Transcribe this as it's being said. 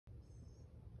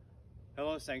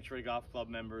Hello Sanctuary Golf Club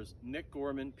members, Nick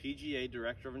Gorman, PGA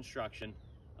Director of Instruction,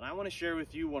 and I want to share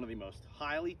with you one of the most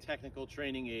highly technical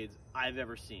training aids I've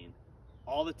ever seen.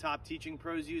 All the top teaching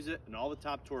pros use it and all the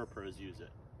top tour pros use it.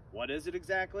 What is it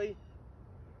exactly?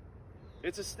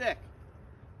 It's a stick.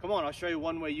 Come on, I'll show you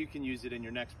one way you can use it in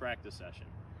your next practice session.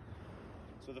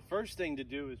 So the first thing to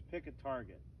do is pick a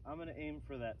target. I'm going to aim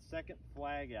for that second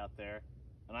flag out there,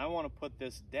 and I want to put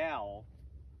this dowel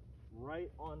right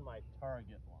on my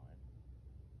target line.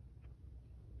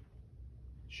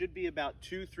 Should be about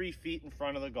 2-3 feet in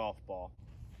front of the golf ball.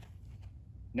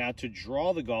 Now to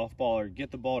draw the golf ball or get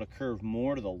the ball to curve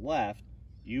more to the left,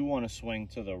 you want to swing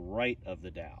to the right of the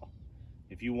dowel.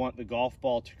 If you want the golf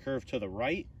ball to curve to the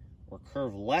right or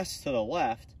curve less to the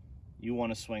left, you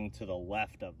want to swing to the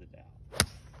left of the dowel.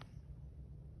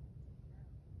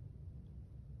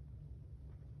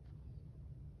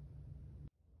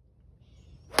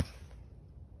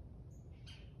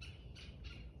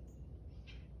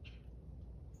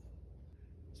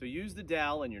 So use the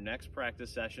dowel in your next practice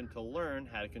session to learn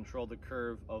how to control the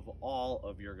curve of all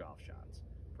of your golf shots.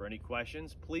 For any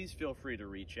questions, please feel free to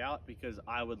reach out because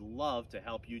I would love to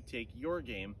help you take your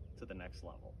game to the next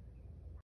level.